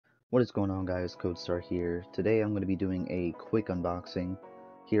What is going on, guys? CodeStar here. Today I'm going to be doing a quick unboxing.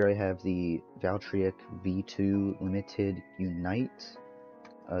 Here I have the Valtryek V2 Limited Unite.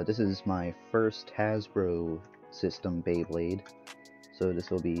 This is my first Hasbro system Beyblade, so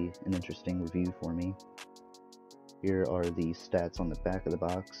this will be an interesting review for me. Here are the stats on the back of the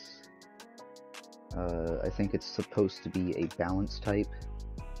box. I think it's supposed to be a balance type.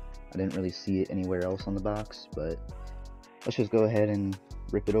 I didn't really see it anywhere else on the box, but let's just go ahead and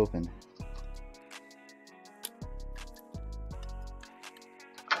rip it open.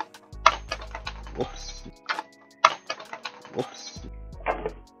 Whoops. Whoops.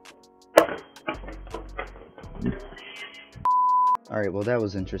 Alright, well, that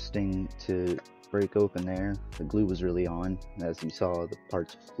was interesting to break open there. The glue was really on. As you saw, the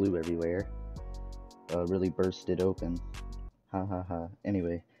parts flew everywhere. Really burst it open. Ha ha ha.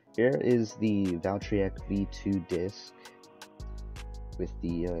 Anyway, here is the Valtryek V2 disc with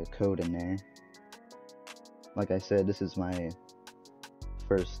the code in there. Like I said, this is my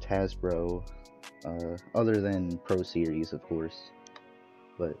first Hasbro, other than Pro Series, of course,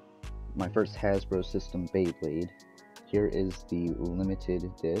 but my first Hasbro system Beyblade. Here is the limited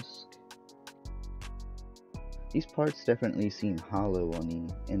disc. These parts definitely seem hollow on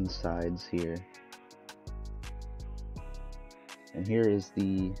the insides here. And here is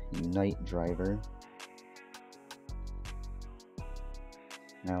the Unite driver.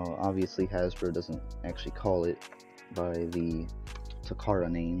 Now, obviously Hasbro doesn't actually call it by the Takara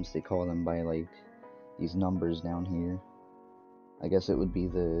names, they call them by like these numbers down here. I guess it would be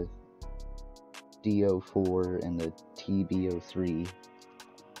the DO4 and the TBO3.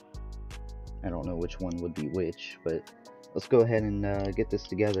 I don't know which one would be which, but let's go ahead and get this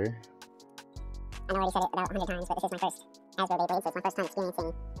together. I know I already said it about 100 times, but this is my first Hasbro Beyblade, so it's my first time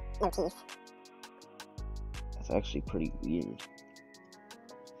experiencing no teeth. That's actually pretty weird.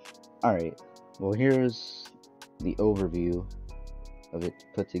 Alright, well, here's the overview of it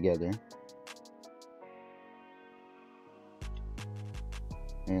put together.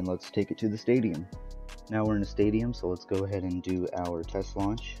 And let's take it to the stadium. Now we're in the stadium, so let's go ahead and do our test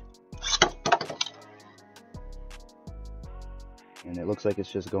launch. And it looks like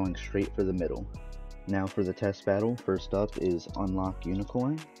it's just going straight for the middle. Now for the test battle, first up is Unlock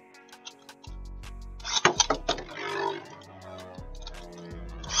Unicorn.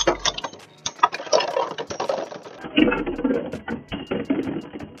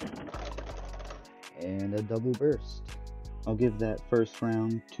 And a double burst. I'll give that first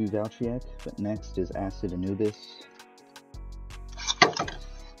round to Valtryek, but next is Acid Anubis.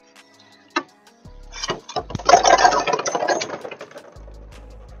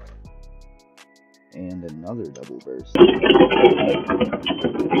 And another double burst.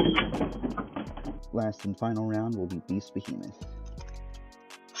 Last and final round will be Beast Behemoth.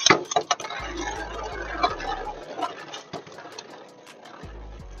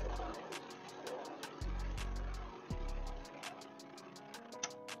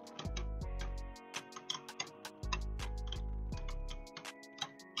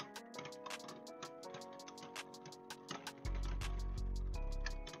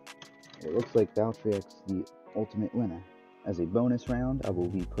 It looks like Valtryek's the ultimate winner. As a bonus round, I will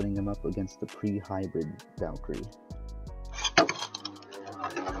be putting him up against the pre-hybrid Valkyrie.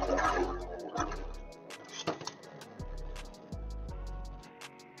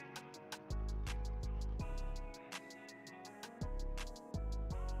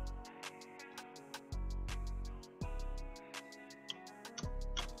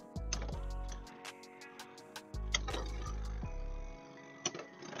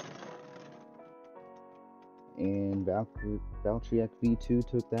 And Valtryek V2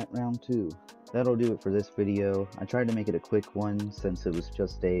 took that round too. That'll do it for this video. I tried to make it a quick one since it was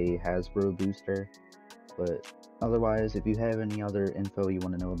just a Hasbro booster, but otherwise, if you have any other info you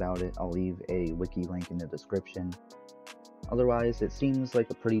want to know about it, I'll leave a wiki link in the description. Otherwise, it seems like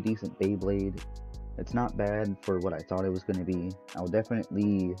a pretty decent Beyblade. It's not bad for what I thought it was going to be. I'll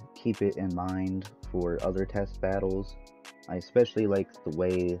definitely keep it in mind for other test battles. I especially like the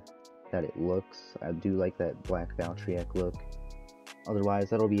way that it looks. I do like that black Valtryek look. Otherwise,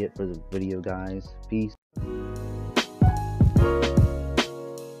 that'll be it for the video, guys. Peace.